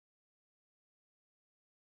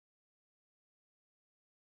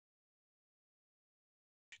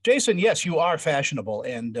Jason, yes, you are fashionable,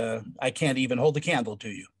 and I can't even hold a candle to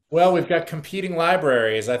you. Well, we've got competing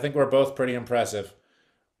libraries. I think we're both pretty impressive.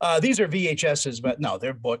 These are VHSs, but no,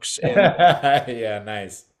 they're books. And Yeah,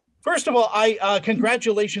 nice. first of all, I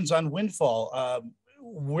congratulations on Windfall.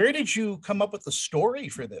 Where did you come up with the story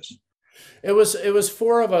for this? It was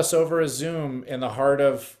four of us over a Zoom in the heart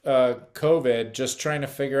of COVID, just trying to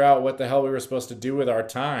figure out what the hell we were supposed to do with our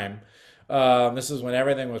time. This is when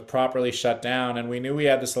everything was properly shut down, and we knew we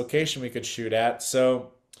had this location we could shoot at.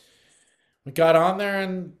 So we got on there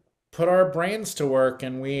and put our brains to work,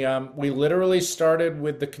 and we literally started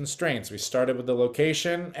with the constraints. We started with the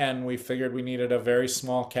location, and we figured we needed a very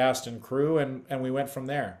small cast and crew, and we went from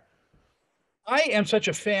there. I am such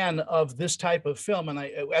a fan of this type of film, and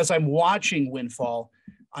as I'm watching Windfall,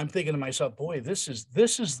 I'm thinking to myself, boy, this is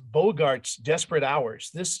Bogart's Desperate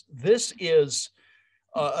Hours. This is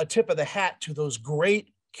a tip of the hat to those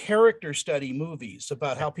great character study movies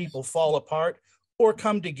about how people fall apart or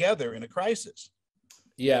come together in a crisis.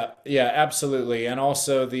 Yeah, yeah, absolutely. And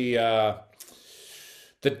also the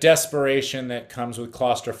desperation that comes with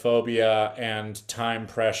claustrophobia and time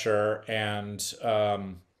pressure and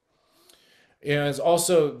it's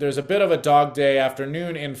also there's a bit of a Dog Day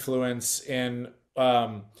Afternoon influence in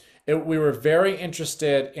we were very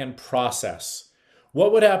interested in process.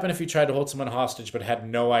 What would happen if you tried to hold someone hostage but had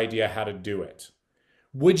no idea how to do it?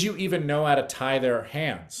 Would you even know how to tie their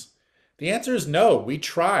hands? The answer is no. We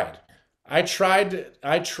tried. I tried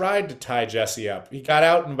to tie Jesse up. He got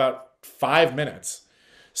out in about 5 minutes.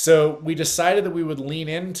 So we decided that we would lean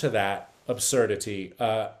into that absurdity,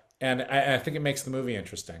 and I think it makes the movie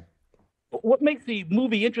interesting. What makes the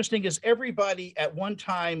movie interesting is everybody at one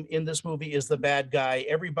time in this movie is the bad guy.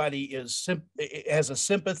 Everybody has a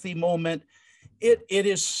sympathy moment. It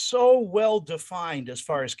is so well defined as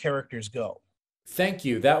far as characters go. Thank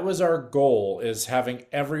you. That was our goal, is having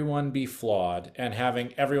everyone be flawed and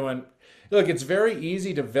having everyone look, it's very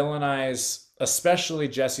easy to villainize especially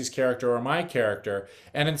Jesse's character or my character.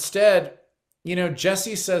 And instead,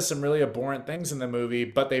 Jesse says some really abhorrent things in the movie,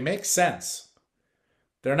 but they make sense.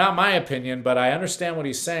 They're not my opinion, but I understand what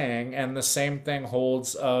he's saying, and the same thing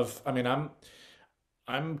holds of I mean,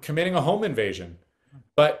 I'm committing a home invasion.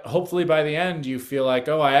 But hopefully by the end you feel like,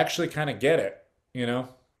 "Oh, I actually kind of get it," you know?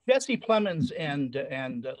 Jesse Plemons and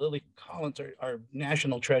Lily Collins are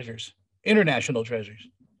national treasures, international treasures.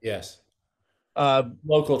 Yes. Uh,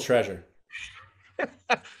 Local treasure.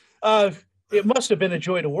 uh, it must have been a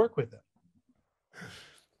joy to work with them.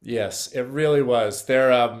 Yes, it really was.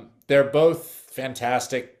 They're both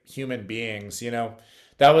fantastic human beings, you know.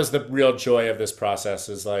 That was the real joy of this process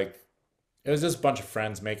is like it was just a bunch of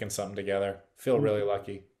friends making something together. Feel really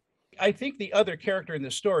lucky. I think the other character in the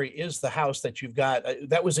story is the house that you've got.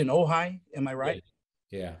 That was in Ojai, am I Yeah. right?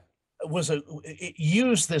 Yeah. It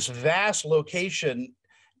used this vast location,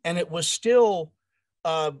 and it was still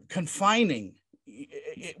confining.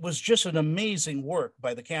 It was just an amazing work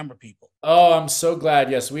by the camera people. Oh, I'm so glad.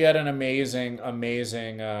 Yes, we had an amazing,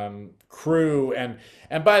 amazing crew, and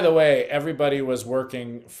by the way, everybody was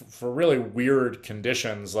working for really weird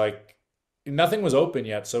conditions. Like nothing was open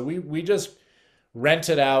yet, so we just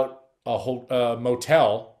rented out a whole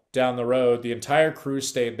motel down the road. The entire crew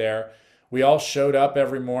stayed there. We all showed up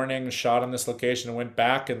every morning, shot on this location, and went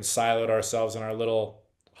back and siloed ourselves in our little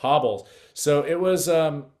hovels. So it was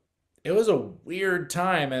a weird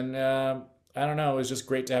time, and I don't know. It was just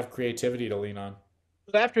great to have creativity to lean on.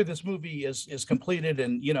 After this movie is completed,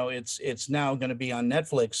 and it's now going to be on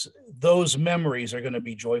Netflix, those memories are going to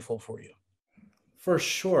be joyful for you. For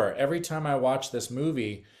sure. Every time I watch this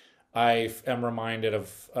movie, am reminded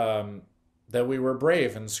of that we were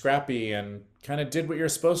brave and scrappy and kind of did what you're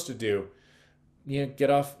supposed to do. Get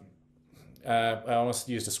off. I almost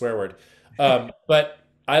used a swear word. But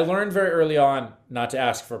I learned very early on not to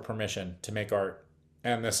ask for permission to make art.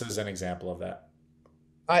 And this is an example of that.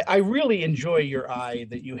 I really enjoy your eye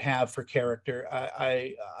that you have for character.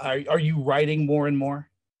 Are you writing more and more?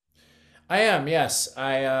 I am, yes.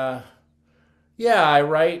 Yeah, I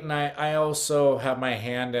write and I also have my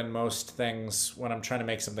hand in most things when I'm trying to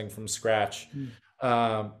make something from scratch. Mm.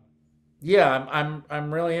 Um, yeah,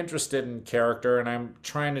 I'm really interested in character and I'm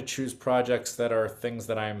trying to choose projects that are things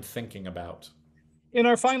that I'm thinking about. In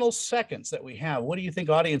our final seconds that we have, what do you think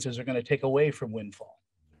audiences are going to take away from Windfall?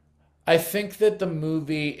 I think that the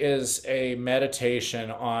movie is a meditation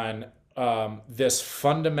on this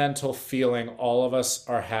fundamental feeling all of us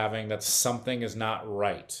are having that something is not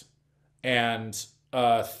right. And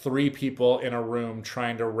three people in a room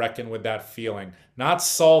trying to reckon with that feeling. Not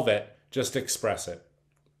solve it, just express it.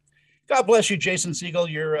 God bless you, Jason Segel.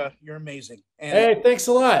 You're amazing, and Hey, thanks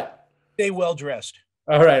a lot. stay well dressed.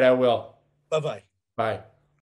 All right, I will. Bye bye. Bye.